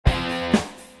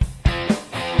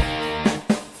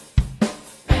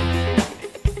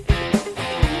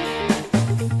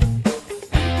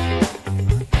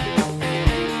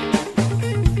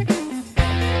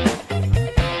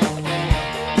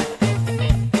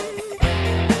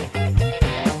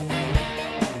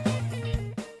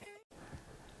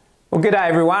Well, good day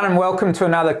everyone and welcome to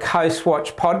another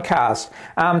Coastwatch podcast.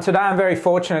 Today I'm very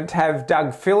fortunate to have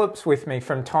Doug Phillips with me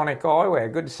from Tonic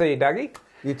Eyewear. Good to see you, Dougie.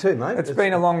 You too, mate. It's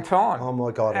been a long time. Oh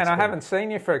my God. And I haven't seen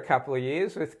you for a couple of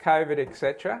years with COVID,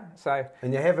 etc.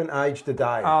 And you haven't aged a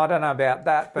day. Oh, I don't know about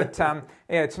that, but yeah,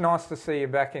 it's nice to see you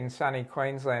back in sunny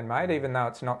Queensland, mate, even though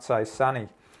it's not so sunny.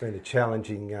 It's been a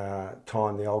challenging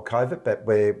time, the old COVID, but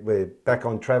we're back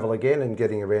on travel again and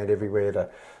getting around everywhere to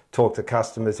talk to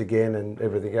customers again and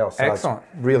everything else. So excellent.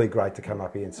 It's really great to come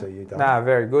up here and see you, Dave. No,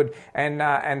 very good.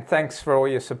 And thanks for all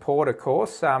your support, of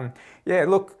course. Yeah,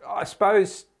 look, I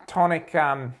suppose Tonic,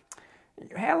 how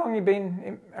long have you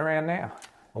been around now?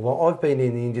 Well, I've been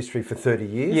in the industry for 30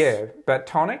 years. Yeah, but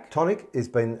Tonic? Tonic has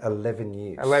been 11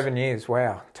 years. 11 years,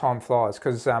 wow, time flies.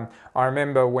 Because I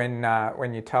remember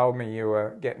when you told me you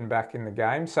were getting back in the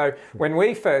game. So when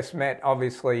we first met,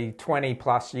 obviously 20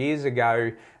 plus years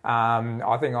ago,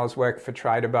 I think I was working for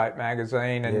Trader Boat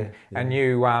magazine, and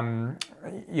you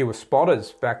were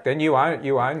Spotters back then. You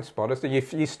owned Spotters.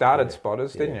 You started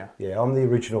Spotters, didn't you? Yeah, I'm the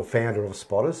original founder of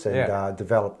Spotters and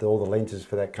developed all the lenses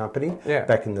for that company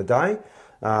back in the day.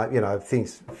 You know,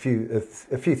 a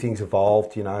few things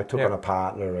evolved. You know, took on a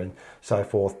partner and so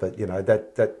forth, but you know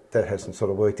that hasn't sort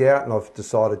of worked out, and I've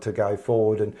decided to go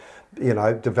forward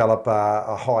and develop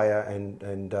a higher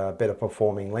and better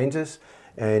performing lenses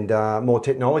and more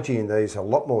technology in these. A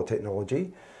lot more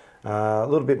technology, a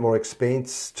little bit more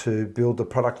expense to build a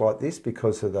product like this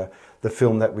because of the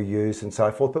film that we use and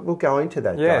so forth. But we'll go into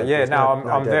that. Yeah, Dave. yeah. No,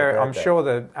 I'm sure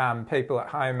that people at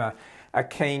home are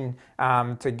keen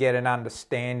to get an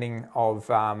understanding of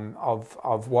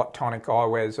what Tonic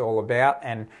Eyewear is all about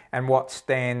and what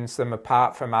stands them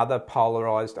apart from other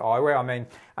polarised eyewear. I mean,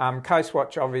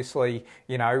 Coastwatch, obviously,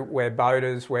 we're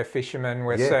boaters, we're fishermen,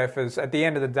 we're surfers. At the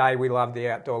end of the day, we love the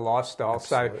outdoor lifestyle.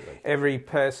 Absolutely. So every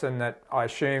person that I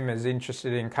assume is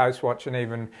interested in Coastwatch and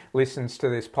even listens to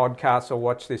this podcast or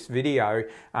watch this video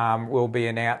will be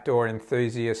an outdoor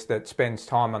enthusiast that spends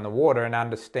time on the water and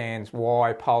understands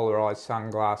why polarised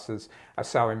sunglasses are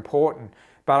so important.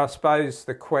 But I suppose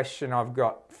the question I've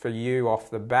got for you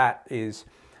off the bat is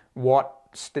what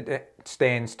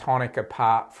stands Tonic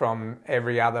apart from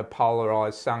every other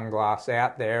polarised sunglass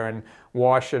out there, and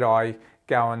why should I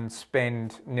go and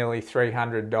spend nearly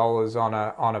 $300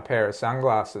 on a pair of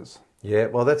sunglasses? Yeah,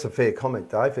 well, that's a fair comment,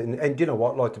 Dave. And you know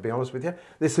what, like, to be honest with you,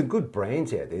 there's some good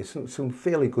brands out there, some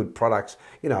fairly good products,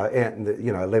 out in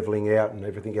the, levelling out and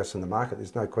everything else in the market,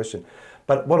 there's no question.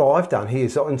 But what I've done here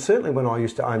is, and certainly when I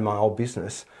used to own my old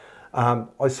business,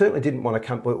 I certainly didn't want to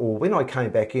come, or when I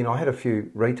came back in, I had a few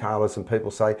retailers and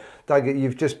people say, Doug,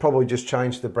 you've probably just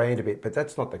changed the brand a bit, but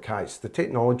that's not the case. The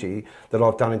technology that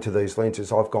I've done into these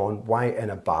lenses, I've gone way and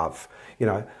above.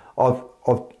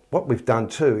 What we've done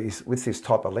too is with this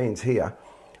type of lens here,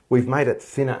 we've made it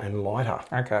thinner and lighter.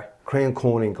 Okay. Crown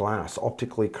Corning glass,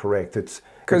 optically correct. It's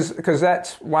because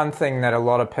that's one thing that a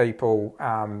lot of people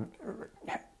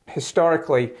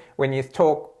historically, when you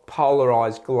talk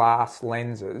polarized glass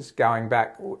lenses going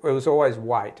back, it was always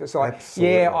weight. It's like,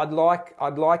 absolutely. Yeah,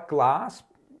 I'd like glass,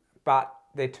 but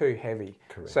they're too heavy.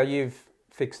 Correct. So you've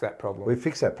fixed that problem. We've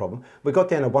fixed that problem. We got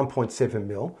down to 1.7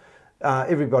 mil.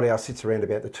 Everybody else sits around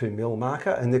about the 2 mil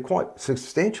marker, and they're quite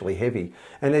substantially heavy.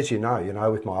 And as you know,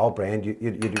 with my old brand,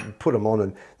 you put them on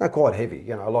and they're quite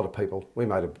heavy. A lot of people, we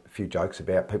made a few jokes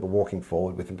about people walking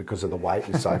forward with them because of the weight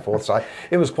and so forth. So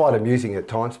it was quite amusing at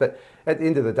times. But at the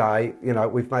end of the day,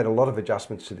 we've made a lot of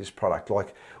adjustments to this product.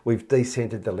 Like we've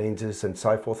decentered the lenses and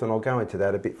so forth, and I'll go into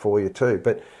that a bit for you too.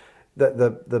 But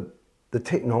the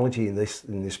technology in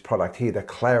this product here, the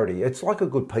clarity, it's like a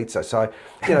good pizza. So,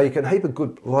 you can heap a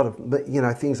lot of,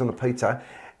 things on a pizza,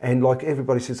 and like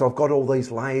everybody says, I've got all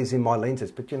these layers in my lenses,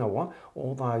 but you know what?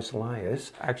 All those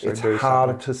layers, actually it's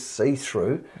harder to see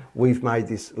through. We've made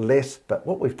this less, but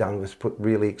what we've done was put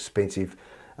really expensive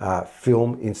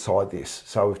film inside this.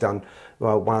 So we've done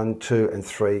 1, 2, and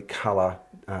 3 colour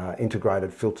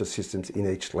integrated filter systems in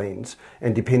each lens,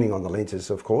 and depending on the lenses,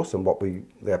 of course, and what the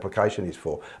application is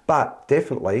for. But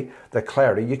definitely the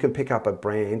clarity, you can pick up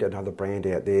another brand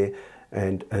out there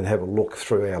and have a look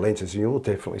through our lenses, and you'll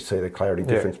definitely see the clarity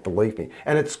difference, believe me.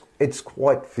 And it's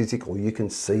quite physical. You can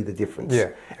see the difference,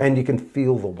 and you can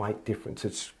feel the weight difference.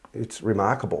 It's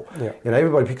remarkable. Yeah.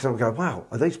 Everybody picks up and go, wow,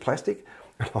 are these plastic?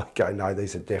 And I go, no,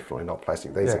 these are definitely not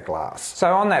plastic. These are glass.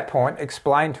 So on that point,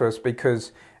 explain to us,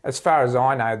 because as far as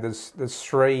I know, there's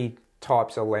 3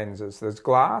 types of lenses. There's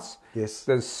glass, Yes.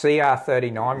 There's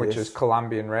CR39, which Yes. is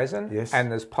Colombian resin. Yes.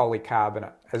 And there's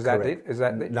polycarbonate. Is that Correct. it? Is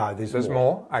that it? No, there's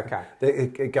more. Okay.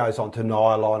 It goes on to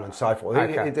nylon and so forth.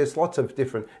 Okay. There's lots of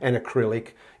different, and acrylic.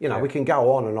 You know, we can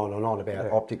go on and on and on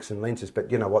about optics and lenses,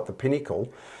 but you know what, the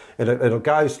pinnacle, it'll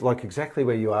goes like exactly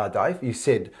where you are, Dave. You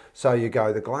said, so you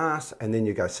go the glass, and then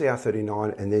you go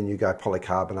CR39, and then you go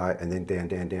polycarbonate, and then down,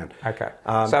 down, down. Okay.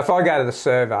 So if I go to the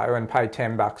Servo and pay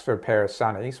 $10 for a pair of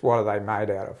sunnies, what are they made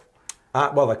out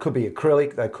of? Well, they could be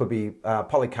acrylic, they could be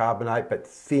polycarbonate, but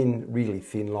thin, really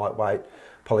thin, lightweight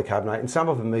polycarbonate, and some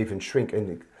of them even shrink.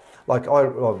 And like I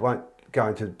won't go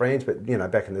into brands, but you know,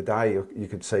 back in the day, you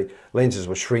could see lenses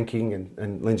were shrinking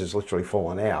and lenses literally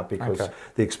falling out because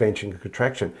the expansion and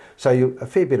contraction. So a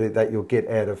fair bit of that you'll get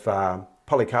out of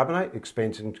polycarbonate,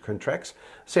 expands and contracts.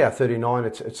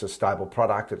 CR39, it's a stable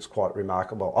product. It's quite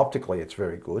remarkable. Optically, it's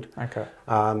very good. Okay.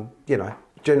 You know,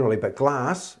 generally, but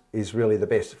glass is really the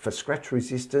best for scratch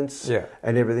resistance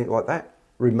and everything like that.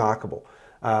 Remarkable.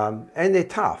 And they're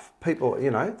tough. People,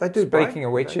 you know, they do break. Speaking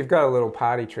of which, you've got a little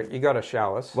party trick. You've got to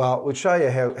show us. Well, we'll show you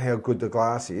how good the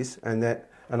glass is, and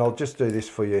I'll just do this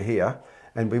for you here,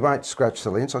 and we won't scratch the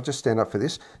lens. I'll just stand up for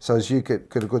this, so as you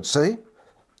get a good see,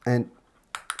 and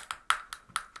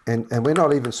we're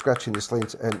not even scratching this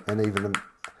lens and even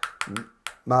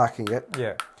marking it.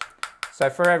 Yeah. So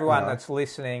for everyone that's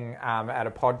listening at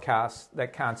a podcast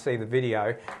that can't see the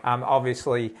video,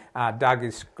 obviously Doug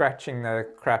is scratching the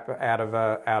crap out of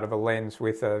a lens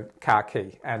with a car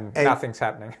key, and nothing's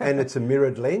happening. And it's a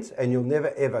mirrored lens, and you'll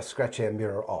never ever scratch our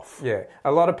mirror off. Yeah,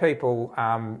 a lot of people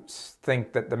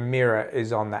think that the mirror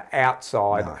is on the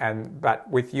outside, but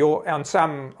with on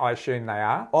some, I assume they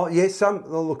are. Oh yes, some.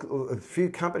 Look, a few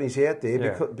companies out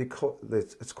there because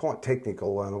it's quite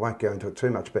technical, and I won't go into it too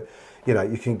much, but you know,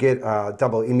 you can get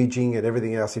double imaging and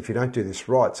everything else if you don't do this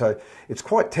right. So it's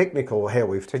quite technical how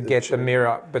we've to get the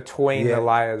mirror between the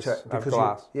layers of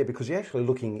glass. Because you're actually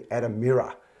looking at a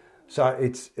mirror. So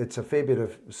it's a fair bit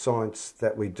of science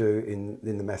that we do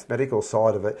in the mathematical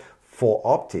side of it for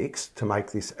optics to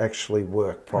make this actually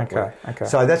work properly. Okay.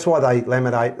 So that's why they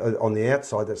laminate on the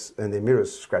outside and their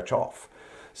mirrors scratch off.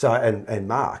 So and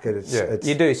mark it. It's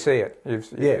you do see it. You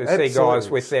see guys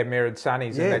with their mirrored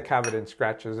sunnies and they're covered in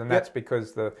scratches, and that's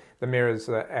because the mirror's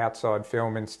the outside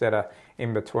film instead of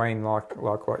in between, like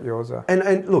what yours are.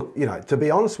 And look, you know, to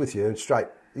be honest with you and straight,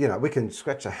 you know, we can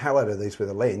scratch the hell out of these with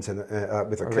a lens and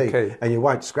with a key, and you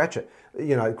won't scratch it.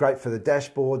 You know, great for the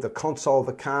dashboard, the console of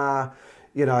the car,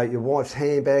 you know, your wife's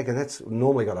handbag, and that's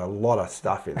normally got a lot of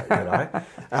stuff in it, you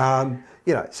know.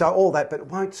 You know, so all that, but it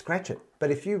won't scratch it. But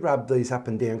if you rub these up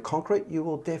and down concrete, you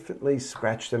will definitely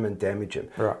scratch them and damage them.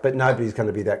 Right. But nobody's going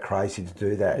to be that crazy to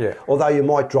do that. Yeah. Although you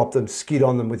might drop them, skid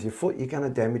on them with your foot, you're going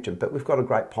to damage them. But we've got a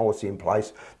great policy in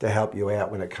place to help you out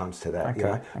when it comes to that. You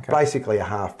know? Basically a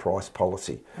half price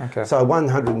policy. Okay. So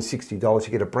 $160,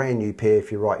 you get a brand new pair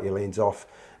if you write your lens off,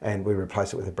 and we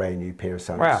replace it with a brand new pair of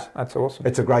sunnies. Wow, that's awesome.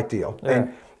 It's a great deal.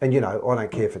 Yeah. And you know, I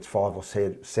don't care if it's 5 or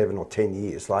 7 or 10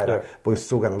 years later, we're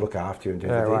still going to look after you and do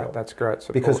the deal. Right. That's great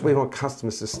support. Because we want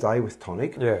customers to stay with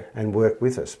Tonic and work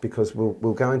with us, because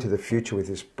we'll go into the future with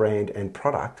this brand and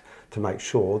product to make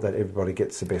sure that everybody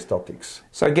gets the best optics.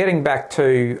 So getting back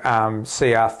to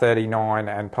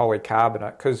CR39 and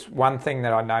polycarbonate, because one thing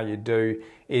that I know you do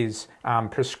is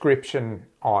prescription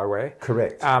eyewear.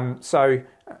 Correct. So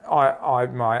I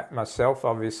myself,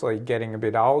 obviously getting a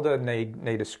bit older,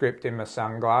 need a script in my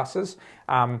sunglasses.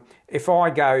 If I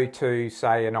go to,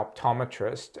 say, an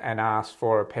optometrist and ask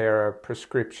for a pair of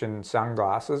prescription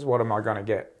sunglasses, what am I going to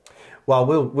get? Well,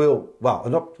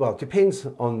 it depends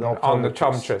on the optometrist. On the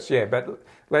optometrist, yeah. But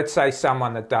let's say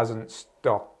someone that doesn't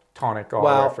stock Tonic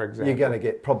eyewear, for example. You're going to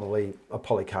get probably a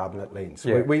polycarbonate lens.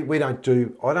 Yeah. I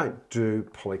don't do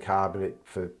polycarbonate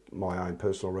for my own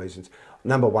personal reasons.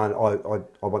 Number one,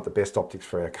 I want the best optics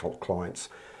for our clients.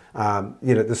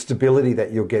 You know, the stability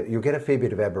that you'll get a fair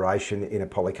bit of aberration in a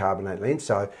polycarbonate lens,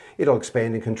 so it'll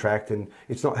expand and contract, and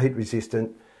it's not heat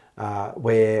resistant,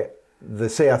 where the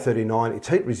CR39, it's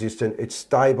heat resistant, it's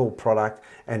stable product,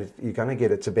 and you're going to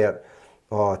get, it's about,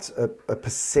 it's a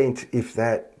percent, if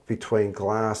that, between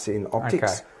glass in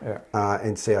optics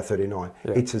and CR39.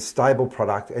 Yeah. It's a stable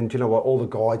product, and you know what, all the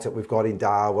guides that we've got in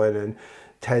Darwin and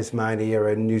Tasmania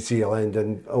and New Zealand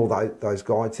and all those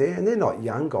guides there, and they're not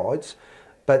young guides,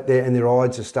 but their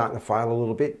eyes are starting to fail a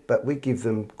little bit, but we give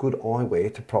them good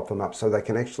eyewear to prop them up so they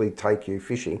can actually take you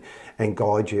fishing and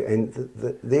guide you, and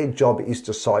their job is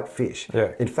to sight fish.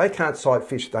 Yeah. If they can't sight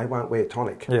fish, they won't wear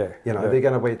Tonic. Yeah. You know, they're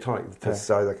going to wear Tonic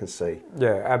so they can see.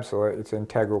 Yeah, absolutely. It's an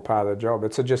integral part of the job.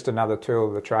 It's just another tool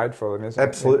of the trade for them, isn't it?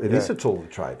 Absolutely. It is a tool of the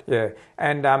trade. Yeah.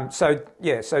 And so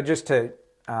just to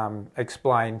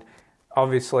explain,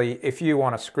 obviously, if you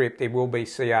want a script, it will be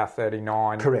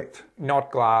CR39. Correct.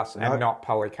 Not glass No. and not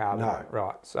polycarbonate. No.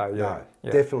 Right. So yeah. No,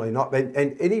 Yeah. definitely not.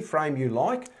 And any frame you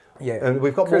like. Yeah. And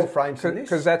we've got more frames than this.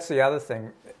 Because that's the other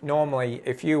thing. Normally,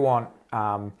 if you want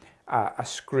a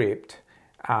script,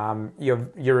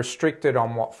 you're restricted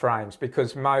on what frames,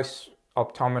 because most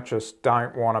optometrists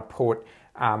don't want to put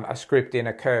a script in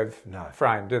a curved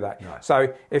frame, do they? No.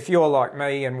 So if you're like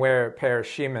me and wear a pair of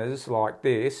shimmers like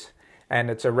this, and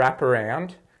it's a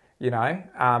wraparound, you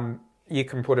know, you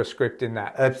can put a script in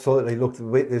that. Absolutely. Look,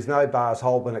 there's no bars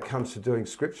hold when it comes to doing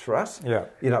scripts for us. Yeah.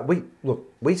 You know,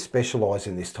 we specialise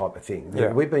in this type of thing.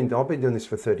 Yeah. I've been doing this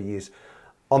for 30 years.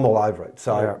 I'm all over it.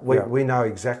 So Yeah. we know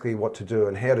exactly what to do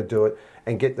and how to do it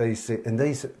and get these. And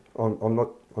these, I'm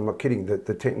not kidding.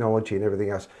 The technology and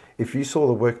everything else. If you saw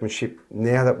the workmanship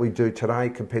now that we do today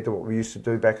compared to what we used to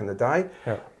do back in the day,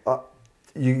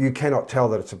 you cannot tell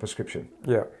that it's a prescription.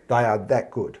 Yeah. They are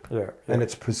that good. Yeah. And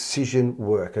it's precision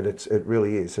work, and it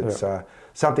really is. It's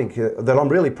something that I'm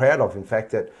really proud of. In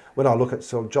fact, that when I look at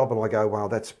some job and I go, wow,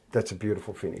 that's a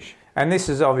beautiful finish. And this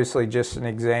is obviously just an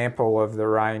example of the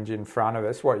range in front of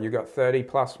us. What, you've got 30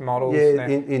 plus models? Yeah,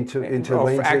 into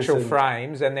lenses, actual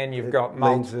frames, and then you've got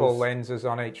multiple lenses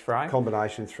on each frame.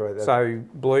 Combination through that. So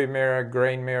blue mirror,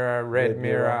 green mirror, red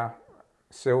mirror,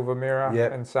 silver mirror,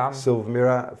 and some. Silver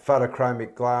mirror,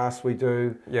 photochromic glass we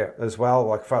do as well,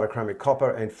 like photochromic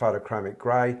copper and photochromic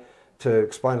grey. To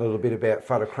explain a little bit about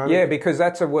photochromic. Yeah, because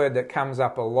that's a word that comes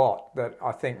up a lot that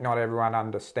I think not everyone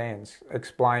understands.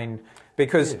 Explain,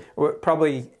 because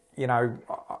probably, you know,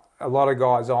 a lot of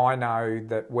guys I know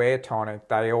that wear tonic,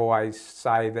 they always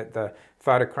say that the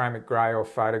photochromic grey or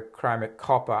photochromic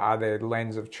copper are their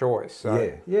lens of choice.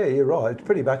 So. Yeah, you're right. It's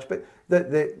pretty much, but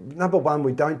the number one,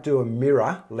 we don't do a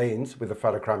mirror lens with a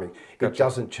photochromic. It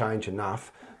doesn't change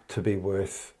enough to be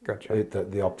worth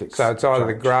the optics. So it's either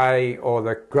the grey or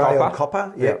the grey copper? or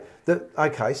copper, yeah.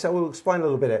 Okay, so we'll explain a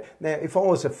little bit. Now, if I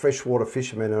was a freshwater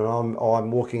fisherman and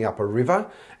I'm walking up a river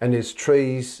and there's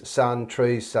trees, sun,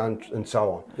 and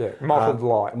so on. Yeah, mottled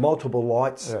light. Multiple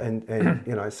lights, and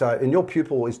you know, so, and your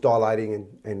pupil is dilating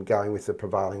and going with the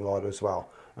prevailing light as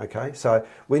well. Okay, so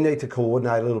we need to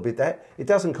coordinate a little bit that. It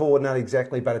doesn't coordinate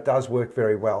exactly, but it does work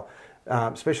very well.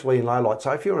 Especially in low light.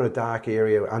 So if you're in a dark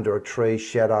area under a tree,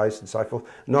 shadows and so forth,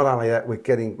 not only that, we're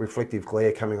getting reflective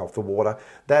glare coming off the water,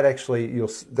 that actually,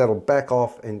 that'll back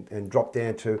off and drop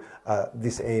down to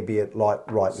this ambient light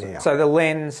right now. So the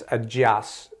lens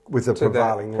adjusts with the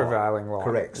prevailing light.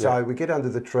 Correct. Yeah. So we get under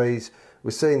the trees,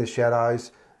 we're seeing the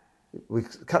shadows, we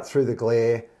cut through the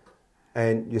glare,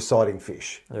 and you're sighting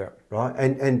fish. Yeah. Right?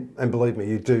 And believe me,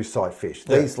 you do sight fish.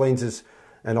 Yeah. These lenses,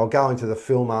 and I'll go into the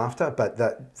film after, but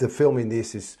the film in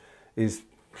this is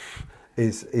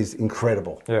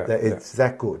incredible. Yeah, it's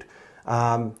that good.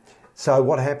 So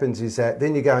what happens is that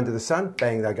then you go into the sun,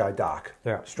 bang, they go dark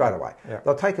straight away. Yeah.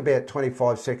 They'll take about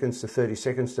 25 seconds to 30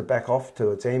 seconds to back off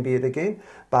to its ambient again,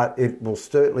 but it will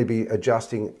certainly be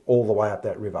adjusting all the way up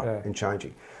that river and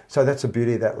changing. So that's the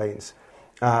beauty of that lens.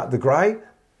 The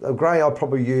grey I'll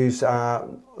probably use,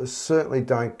 certainly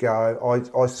don't go,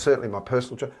 I certainly, my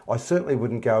personal choice, I certainly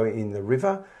wouldn't go in the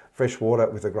river, fresh water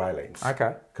with a grey lens.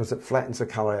 Okay. Because it flattens the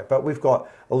colour out. But we've got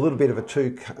a little bit of a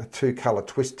two colour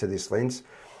twist to this lens.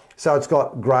 So it's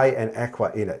got grey and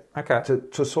aqua in it. Okay.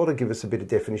 To sort of give us a bit of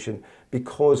definition,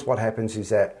 because what happens is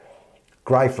that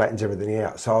grey flattens everything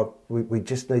out. So we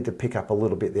just need to pick up a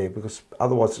little bit there, because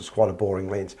otherwise it's quite a boring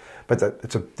lens. But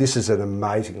this is an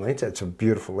amazing lens. It's a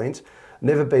beautiful lens.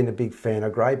 Never been a big fan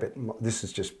of grey, but this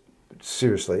is just,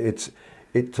 seriously,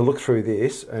 to look through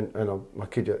this, and I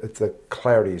kid you, the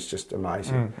clarity is just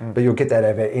amazing. But you'll get that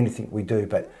out of anything we do,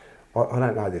 but I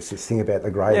don't know, there's this thing about the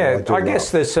grey. Yeah, I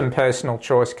guess there's some personal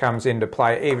choice comes into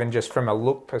play, even just from a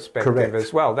look perspective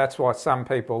as well. That's why some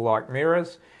people like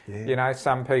mirrors, you know,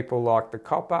 some people like the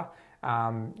copper.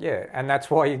 And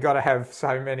that's why you've got to have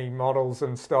so many models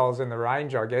and styles in the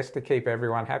range, I guess, to keep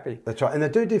everyone happy. That's right, and they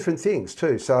do different things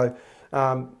too. So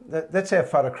that's our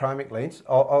photochromic lens.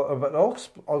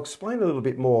 I'll explain a little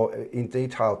bit more in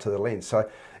detail to the lens. So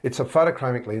it's a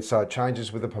photochromic lens, so it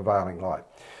changes with the prevailing light.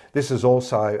 This is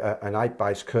also an 8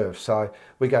 base curve. So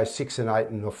we go 6 and 8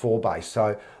 and a 4 base.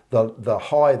 So the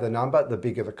higher the number, the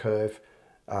bigger the curve.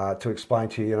 To explain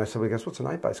to you, you know, so we go, what's an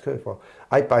 8 base curve? Well,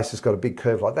 8 base has got a big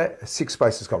curve like that, a 6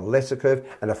 base has got a lesser curve,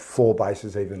 and a 4 base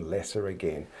is even lesser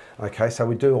again. Okay, so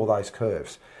we do all those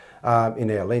curves in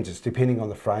our lenses, depending on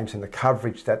the frames and the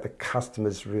coverage that the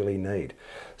customers really need.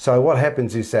 So what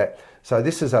happens is that, so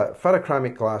this is a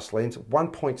photochromic glass lens,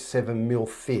 1.7 mil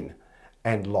thin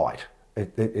and light.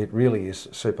 It really is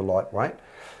super lightweight,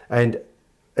 and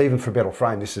even for metal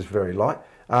frame, this is very light.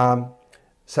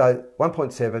 So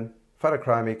 1.7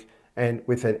 photochromic and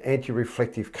with an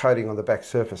anti-reflective coating on the back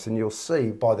surface, and you'll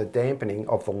see by the dampening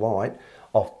of the light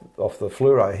of the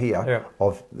fluoro here,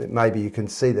 maybe you can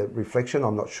see the reflection.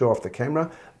 I'm not sure off the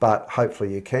camera, but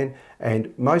hopefully you can.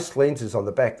 And most lenses on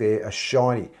the back there are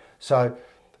shiny. So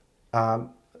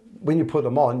when you put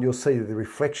them on, you'll see the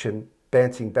reflection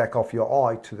bouncing back off your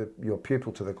eye to your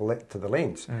pupil to the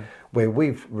lens, where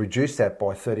we've reduced that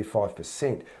by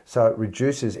 35%. So it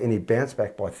reduces any bounce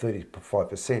back by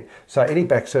 35%. So any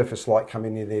back surface light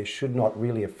coming in there should not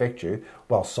really affect you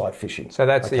while sight fishing. So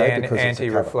that's the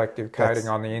anti-reflective coating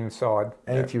on the inside.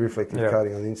 Anti-reflective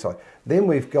coating on the inside. Then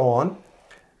we've gone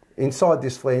inside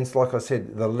this lens, like I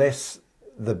said, the less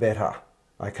the better.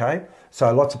 Okay,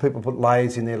 so lots of people put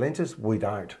layers in their lenses. We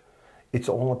don't. It's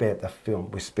all about the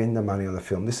film. We spend the money on the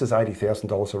film. This is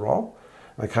 $80,000 a roll,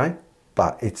 okay?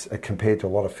 But it's compared to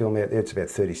a lot of film out there, it's about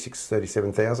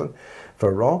 $36,000, $37,000 for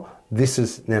a roll. This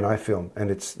is nano film, and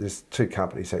there's two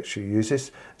companies that actually use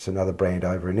this. It's another brand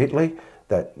over in Italy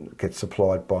that gets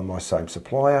supplied by my same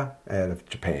supplier out of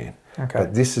Japan. Okay.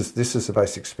 But this is the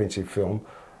most expensive film,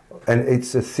 and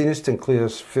it's the thinnest and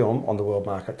clearest film on the world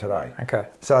market today. Okay.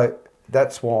 So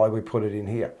that's why we put it in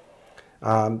here.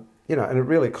 You know, and it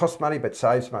really costs money but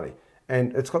saves money.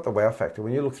 And it's got the wow factor.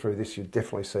 When you look through this, you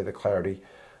definitely see the clarity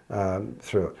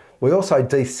through it. We also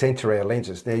decenter our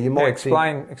lenses. Now, you might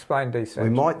explain decenter. We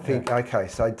might think, okay,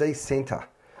 so decenter.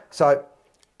 So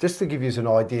just to give you an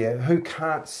idea, who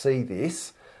can't see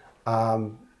this,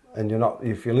 and you're not,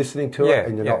 if you're listening to it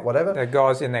and you're not whatever. The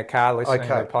guys in their car listening to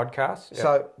the podcast.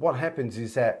 So what happens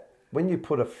is that when you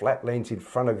put a flat lens in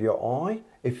front of your eye,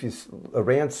 if it's a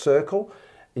round circle,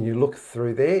 and you look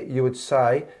through there, you would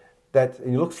say that,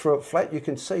 and you look through it flat, you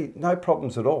can see no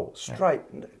problems at all, straight,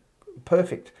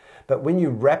 perfect. But when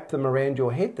you wrap them around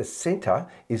your head, the centre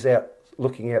is out,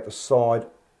 looking out the side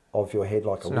of your head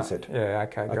like a lizard.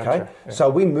 Okay, gotcha. Yeah. So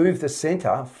we move the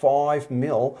centre 5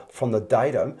 mil from the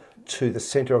datum to the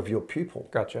centre of your pupil.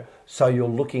 Gotcha. So you're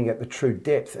looking at the true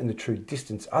depth and the true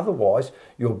distance. Otherwise,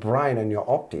 your brain and your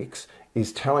optics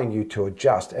is telling you to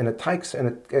adjust, and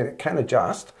it can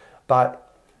adjust, but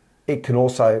it can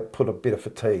also put a bit of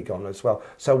fatigue on as well.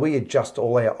 So we adjust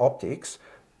all our optics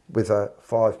with a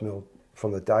 5 mil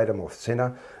from the datum or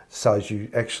centre, so you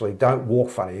actually don't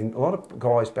walk funny. And a lot of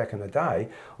guys back in the day,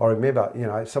 I remember, you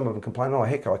know, some of them complain, oh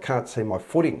heck, I can't see my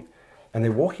footing. And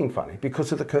they're walking funny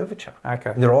because of the curvature.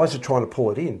 Okay. And their eyes are trying to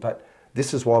pull it in, but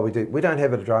this is why we don't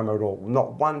have a drama at all.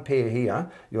 Not one pair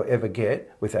here you'll ever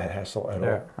get without hassle at all.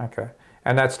 Yeah, okay.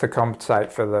 And that's to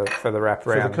compensate for the wraparound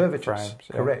for the curvatures, frames.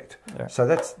 Yeah. Correct. Yeah. So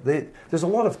there's a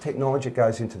lot of technology that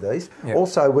goes into these. Yeah.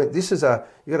 Also,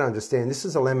 you got to understand, this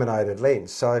is a laminated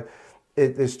lens. So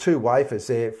there's two wafers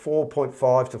there,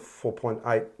 4.5 to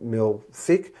 4.8 mil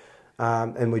thick,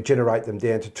 and we generate them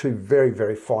down to two very,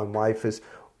 very fine wafers.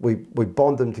 We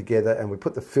bond them together and we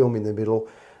put the film in the middle.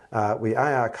 We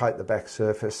AR coat the back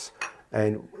surface.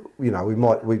 And you know,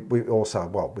 we also,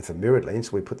 well, with a mirrored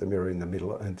lens, we put the mirror in the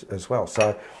middle as well.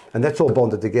 So, and that's all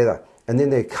bonded together. And then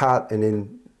they're cut and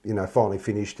then, you know, finally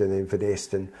finished and then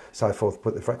finessed and so forth.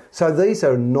 Put the frame. So these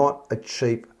are not a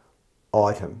cheap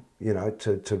item, you know,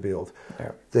 to build.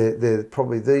 Yeah. They're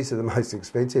probably, these are the most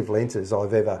expensive lenses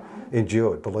I've ever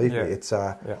endured. Believe me, it's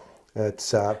but they're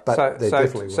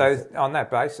definitely worth it. So on that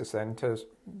basis, then, to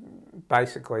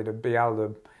be able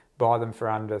to buy them for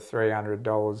under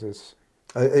 $300 is.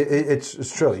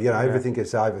 It's true, you know, everything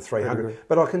is over 300.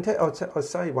 But I'll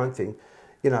say one thing,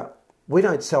 you know, we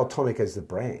don't sell Tonic as the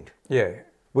brand. Yeah.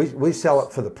 We sell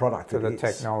it for the product. For the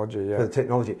technology, yeah. For the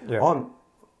technology. Yeah. I'm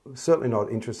certainly not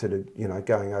interested in, you know,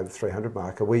 going over 300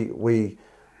 marker. We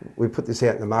put this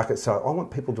out in the market, so I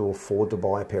want people to afford to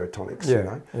buy a pair of Tonics, you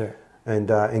know,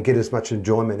 and get as much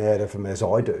enjoyment out of them as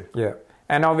I do. Yeah.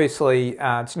 And obviously,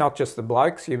 it's not just the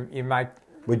blokes. You make.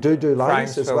 We do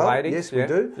ladies as well. Ladies, yes, we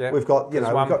do. Yeah. We've got, you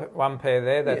know, one pair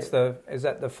there. That's is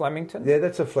that the Flemington? Yeah,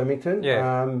 that's a Flemington.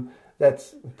 Yeah.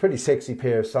 That's a pretty sexy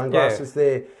pair of sunglasses.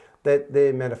 Yeah.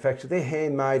 They're manufactured. They're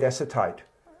handmade acetate.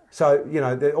 So, you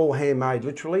know, they're all handmade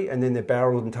literally, and then they're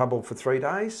barreled and tumbled for 3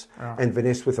 days and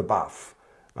finessed with a buff.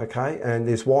 Okay, and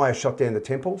there's wire shot down the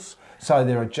temples, so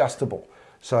they're adjustable.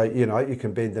 So, you know, you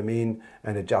can bend them in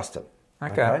and adjust them.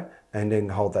 Okay. And then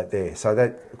hold that there. So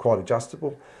that's quite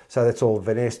adjustable. So that's all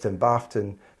finessed and buffed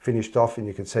and finished off, and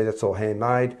you can see that's all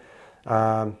handmade.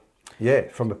 From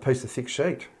a piece of thick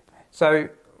sheet. So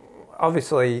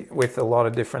obviously with a lot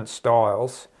of different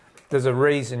styles, there's a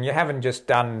reason. You haven't just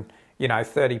done, you know,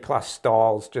 30 plus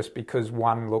styles just because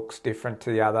one looks different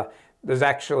to the other. There's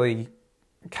actually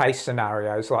case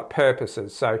scenarios, like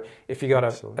purposes. So if you got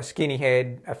a skinny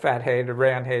head, a fat head, a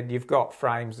round head, you've got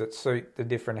frames that suit the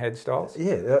different head styles.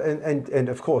 Yeah, and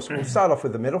of course we'll start off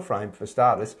with the metal frame for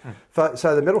starters.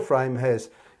 So the metal frame has,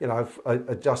 you know,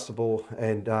 adjustable,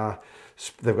 and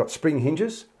they've got spring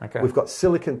hinges. Okay. We've got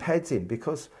silicon pads in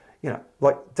because, you know,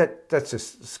 like that's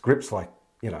just grips like,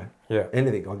 you know,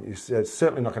 anything on you. It's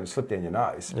certainly not going to slip down your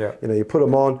nose. Yeah. You know, you put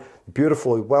them on,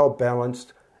 beautifully well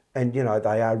balanced. And, you know,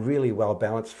 they are really well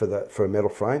balanced for a metal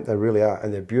frame. They really are,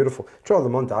 and they're beautiful. Try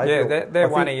them on, Dave. Yeah, they're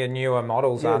one of your newer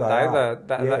models, aren't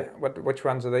they? Which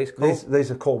ones are these called?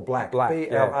 These are called Black.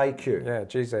 BLAQ. Yeah,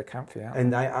 geez, they're comfy, aren't they?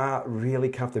 And they are really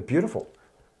comfy. They're beautiful.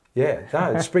 Yeah,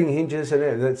 no, spring hinges and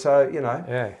everything. So, you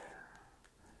know,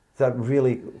 they're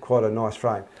really quite a nice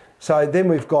frame. So then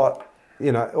we've got,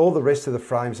 you know, all the rest of the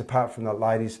frames, apart from the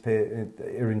ladies' pair,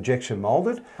 are injection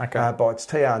moulded by its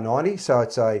TR90. So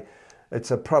it's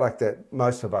a product that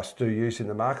most of us do use in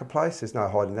the marketplace. There's no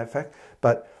hiding that fact.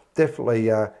 But definitely,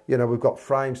 you know, we've got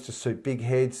frames to suit big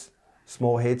heads,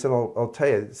 small heads, and I'll tell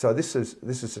you. So this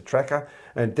is a tracker,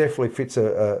 and it definitely fits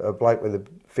a bloke with a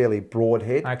fairly broad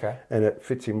head. Okay. And it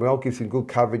fits him well, gives him good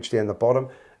coverage down the bottom,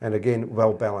 and again,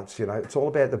 well balanced. You know, it's all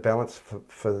about the balance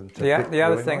for them to fit. The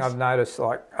other thing I've noticed,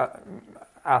 like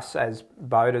us as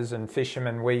boaters and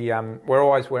fishermen, we're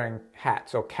always wearing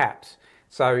hats or caps.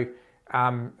 So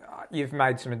you've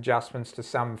made some adjustments to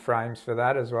some frames for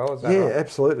that as well, is that right? Yeah,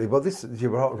 absolutely. Well,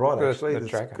 you're right actually.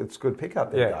 It's good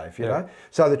pickup there, Dave, you know.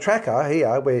 So the tracker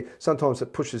here, where sometimes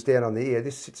it pushes down on the ear,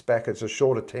 this sits back, it's a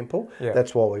shorter temple. Yeah.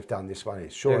 That's why we've done this one.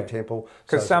 It's shorter temple.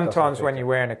 Because sometimes when you're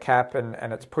wearing a cap and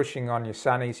it's pushing on your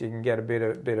sunnies, you can get a bit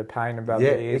of pain above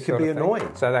the ear. It can be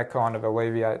annoying. So that kind of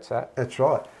alleviates that. That's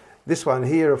right. This one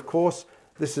here, of course,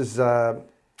 this is also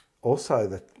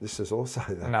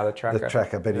another tracker. The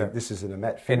tracker, but this is in a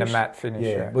matte finish. In a matte finish.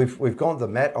 Yeah, we've gone the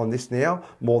matte on this now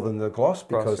more than the gloss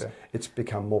because it's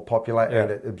become more popular and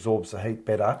it absorbs the heat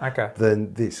better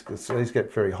than this. Because these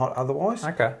get very hot otherwise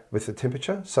with the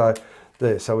temperature. So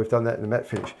we've done that in a matte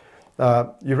finish.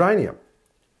 Uranium,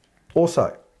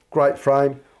 also great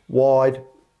frame, wide,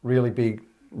 really big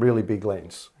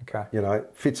lens. Okay, you know,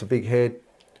 fits a big head,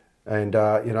 and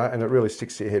you know, and it really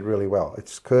sticks to your head really well.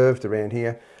 It's curved around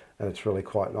here. And it's really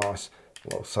quite nice.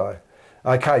 So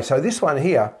this one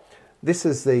here, this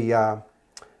is the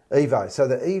Evo. So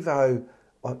the Evo,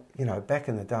 you know, back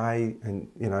in the day, and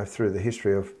you know, through the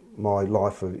history of my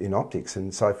life in optics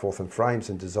and so forth, and frames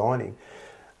and designing,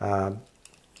 I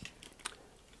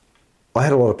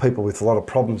had a lot of people with a lot of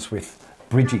problems with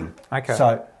bridging. Okay.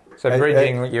 So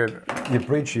bridging your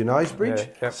bridge, your nose bridge.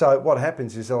 Yeah, so what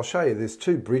happens is, I'll show you. There's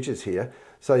two bridges here,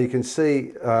 so you can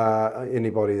see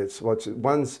anybody that's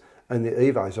one's. And the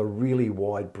Evo's a really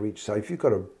wide bridge. So if you've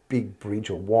got a big bridge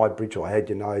or wide bridge, or had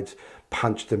your nose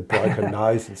punched and broken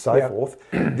nose and so forth,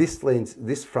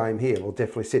 this frame here will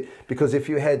definitely sit. Because if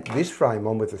you had this frame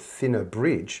on with a thinner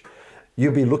bridge,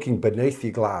 you'll be looking beneath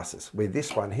your glasses, where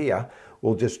this one here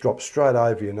will just drop straight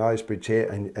over your nose bridge here,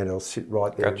 and it'll sit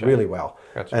right there really well.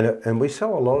 And we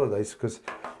sell a lot of these because,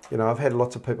 you know, I've had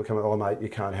lots of people come, oh mate, you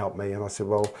can't help me. And I said,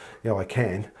 well, you know, I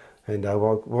can. And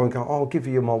I'll give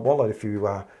you my wallet if you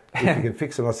can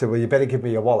fix it. And I said, well, you better give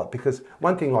me your wallet, because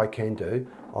one thing I can do,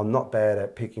 I'm not bad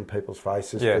at picking people's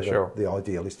faces for the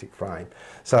idealistic frame.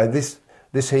 So this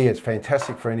here is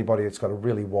fantastic for anybody that's got a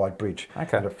really wide bridge.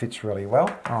 And it fits really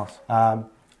well. Nice.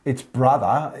 Its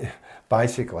brother,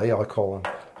 basically, I call him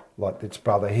like its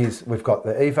brother. We've got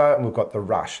the Evo and we've got the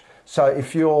Rush. So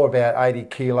if you're about 80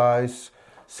 kilos,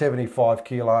 75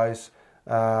 kilos,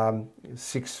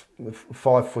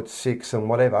 5'6" and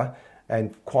whatever,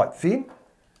 and quite thin,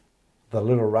 the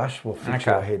little Rush will fit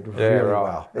your head really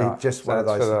well. It's just one of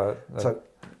those.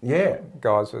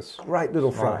 Guys with great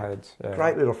little frame. Heads. Yeah.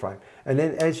 Great little frame. And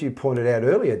then, as you pointed out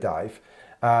earlier, Dave,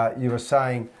 you were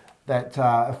saying that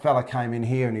a fella came in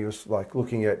here and he was like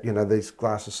looking at, you know, these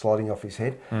glasses sliding off his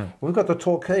head. We've got the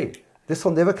Torquay. This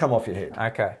will never come off your head.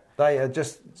 Okay. They are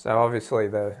just... So obviously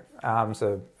the arms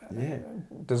are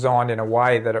designed in a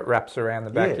way that it wraps around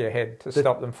the back of your head to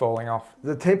stop them falling off.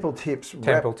 The temple tips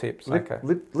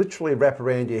literally wrap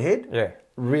around your head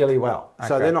really well.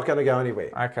 So they're not going to go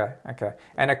anywhere. Okay.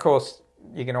 And of course,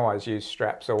 you can always use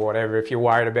straps or whatever if you're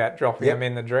worried about dropping them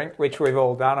in the drink, which we've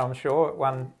all done, I'm sure, at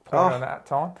one point at that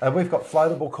time. And we've got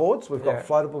floatable cords. We've got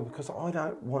floatable, because I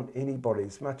don't want anybody,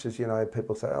 as much as, you know,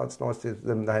 people say, oh, it's nice to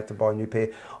them, they have to buy a new pair.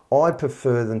 I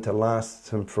prefer them to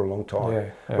last them for a long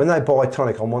time. When they buy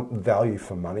tonic, I want value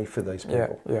for money for these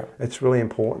people. It's really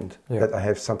important that they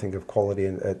have something of quality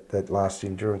and that lasts the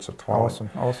endurance of time. Awesome.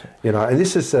 You know, and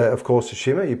this is, of course, the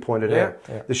shimmer you pointed out.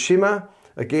 The shimmer,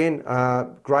 Again,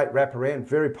 great wraparound,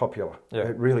 very popular. Yeah.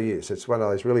 It really is. It's one of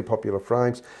those really popular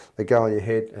frames. They go on your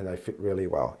head and they fit really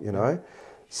well, you know.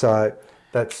 So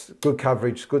that's good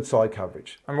coverage, good side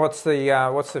coverage. And what's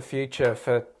the future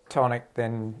for Tonic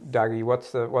then, Dougie?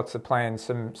 What's the plan?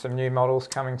 Some new models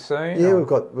coming soon? Yeah,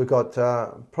 or? we've got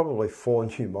probably 4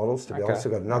 new models, to be honest.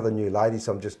 We've got another new ladies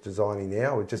I'm just designing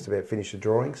now. We're just about finished the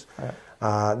drawings.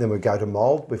 Yeah. Then we go to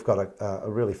mould. We've got a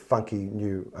really funky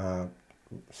new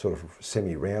sort of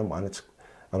semi-round one.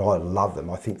 And I love them.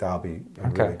 I think they'll be a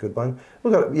really good one.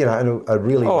 We've got, you know, and a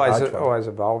really always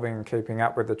evolving and keeping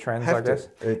up with the trends, I guess.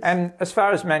 And as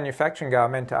far as manufacturing go, I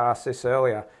meant to ask this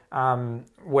earlier.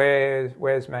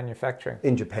 Where's manufacturing?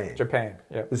 In Japan. Japan,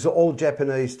 yeah. This is all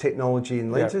Japanese technology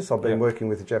in lenses. Yep. I've been working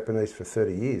with the Japanese for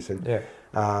 30 years, and yeah.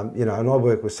 you know, and I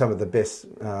work with some of the best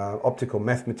optical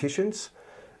mathematicians,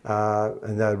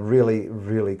 and they're really,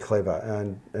 really clever,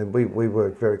 and we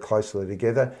work very closely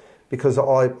together. Because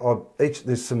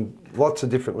there's lots of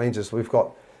different lenses. We've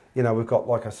got,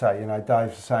 like I say, you know,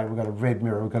 Dave's saying we've got a red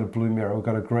mirror, we've got a blue mirror, we've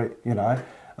got a green,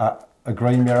 a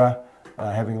green mirror.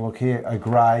 Having a look here, a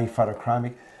grey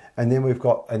photochromic, and then we've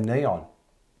got a neon.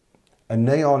 A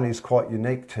neon is quite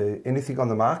unique to anything on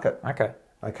the market. Okay.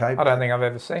 Okay. I don't think I've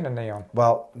ever seen a neon.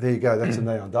 Well, there you go. That's a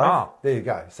neon, Dave. Oh. There you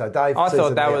go. So Dave. I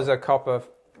thought that was a copper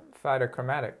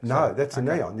photochromatic. No, that's a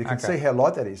neon. You can see how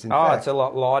light that is. In fact, it's a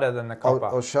lot lighter than the copper.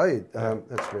 I'll show you.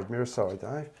 That's red mirror. Sorry,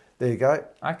 Dave. There you go.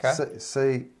 Okay.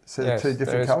 See yes, the two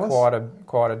different colours?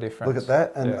 Quite a difference. Look at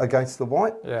that, and against the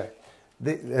white. Yeah.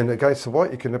 And against the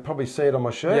white, you can probably see it on my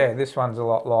shirt. Yeah, this one's a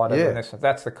lot lighter than this one.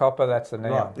 That's the copper, that's the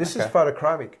neon. Right. This is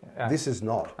photochromic. Yeah. This is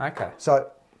not. Okay. So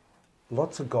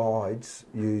lots of guides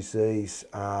use these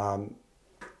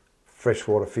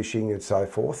freshwater fishing and so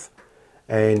forth.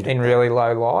 And in really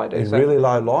low light? Really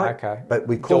low light. Okay. But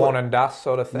we call dawn and dusk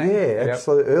sort of thing? Yeah,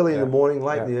 absolutely. Early in the morning,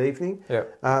 late in the evening.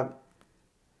 Yep.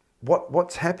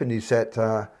 What's happened is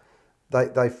that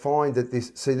they find that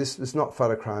this is not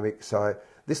photochromic, so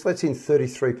this lets in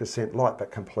 33% light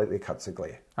but completely cuts the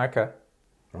glare. Okay.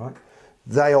 Right?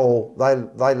 They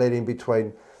let in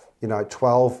between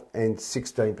 12 and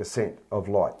 16% of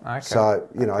light. Okay. So,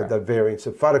 the variance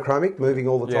of photochromic moving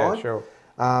all the time. Yeah, sure.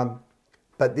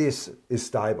 But this is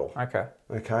stable. Okay.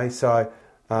 Okay, so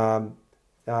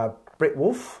Brett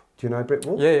Wolf, do you know Brett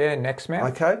Wolf? Yeah,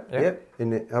 Nextmouth. Okay,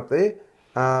 yep, up there.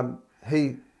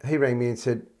 He rang me and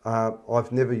said,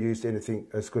 I've never used anything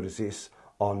as good as this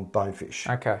on bonefish.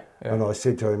 Okay. Yeah. And I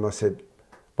said to him, what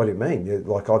do you mean?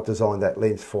 Like, I've designed that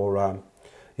lens for,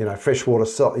 freshwater,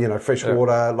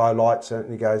 low lights.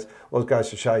 And he goes, well, it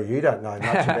goes to show you don't know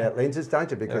much about lenses,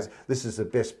 don't you? Because this is the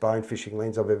best bone fishing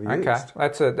lens I've ever used.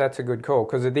 Okay, that's a good call.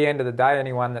 Because at the end of the day,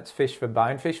 anyone that's fished for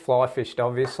bonefish, fly fished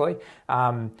obviously,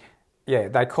 they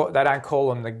don't call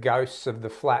them the ghosts of the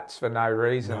flats for no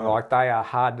reason. No. Like, they are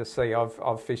hard to see.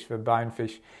 I've fished for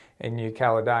bonefish in New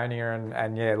Caledonia,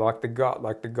 and like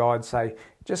the guides say,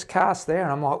 just cast there,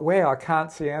 and I'm like, where? I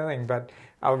can't see anything, but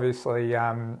obviously,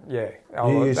 you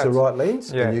use the right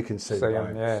lens, and you can see the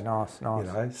bones. Yeah,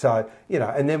 nice. So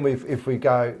and then if we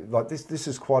go like this, this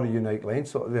is quite a unique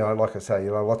lens. Like I say,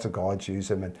 lots of guides use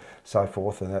them and so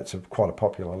forth, and that's quite a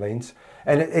popular lens.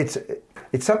 And it's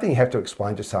something you have to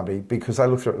explain to somebody, because they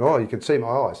look through it and, you can see my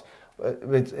eyes.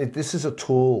 This is a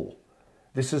tool.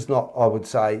 This is not, I would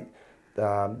say,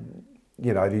 to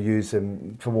use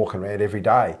them for walking around every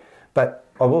day. But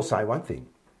I will say one thing.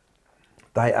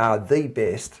 They are the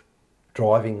best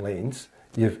driving lens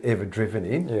you've ever driven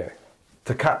in. Yeah.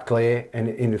 To cut glare, and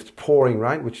in it's pouring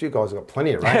rain, which you guys have got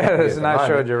plenty of rain. There's no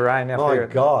shortage of rain up here.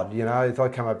 My God, if I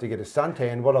come up to get a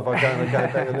suntan, what have I done? I go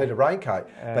back and need a raincoat.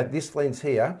 But this lens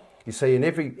here, you see in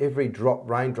every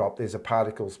raindrop, there's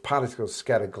particles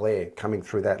scatter glare coming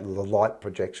through that. The light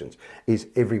projections is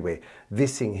everywhere.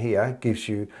 This thing here gives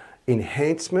you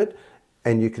enhancement,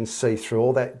 and you can see through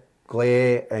all that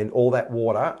glare and all that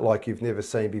water like you've never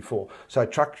seen before. So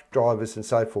truck drivers and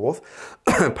so forth,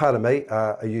 pardon me,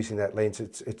 are using that lens.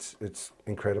 It's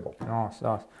incredible. Nice.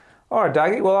 All right,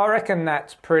 Dougie. Well, I reckon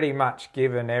that's pretty much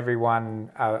given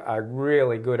everyone a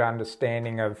really good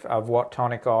understanding of what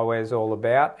Tonic Eyewear is all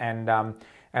about, and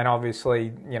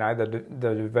obviously, the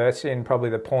diversity and probably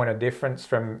the point of difference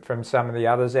from some of the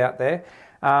others out there.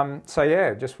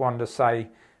 Just wanted to say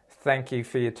thank you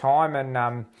for your time,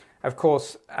 and of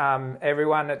course,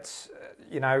 everyone, it's,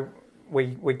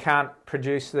 we can't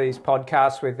produce these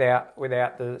podcasts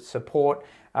without the support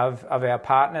of our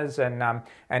partners,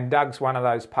 and Doug's one of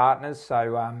those partners,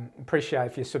 so appreciate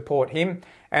if you support him.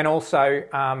 And also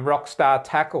Rockstar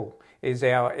Tackle is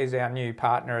our new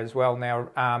partner as well.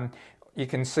 Now, you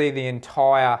can see the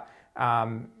entire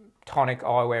tonic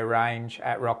eyewear range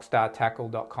at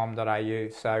rockstartackle.com.au.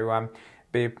 So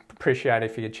be appreciated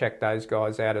if you check those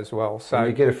guys out as well. So and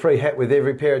you get a free hat with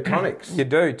every pair of tonics. You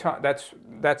do.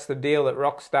 That's the deal that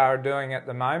Rockstar are doing at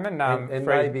the moment. And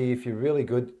maybe if you're really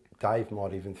good, Dave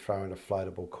might even throw in a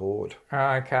floatable cord.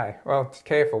 Okay. Well,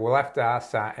 careful. We'll have to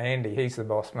ask Andy. He's the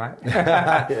boss, mate.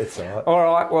 That's all right. All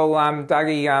right. Well,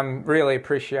 Dougie, really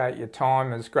appreciate your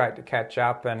time. It was great to catch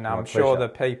up, and I'm sure the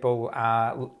people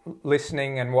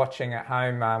listening and watching at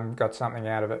home got something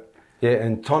out of it. Yeah,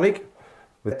 and tonic,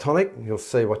 with tonic, you'll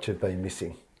see what you've been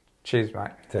missing. Cheers,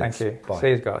 mate. Thanks. Thank you. Bye. See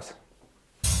you guys.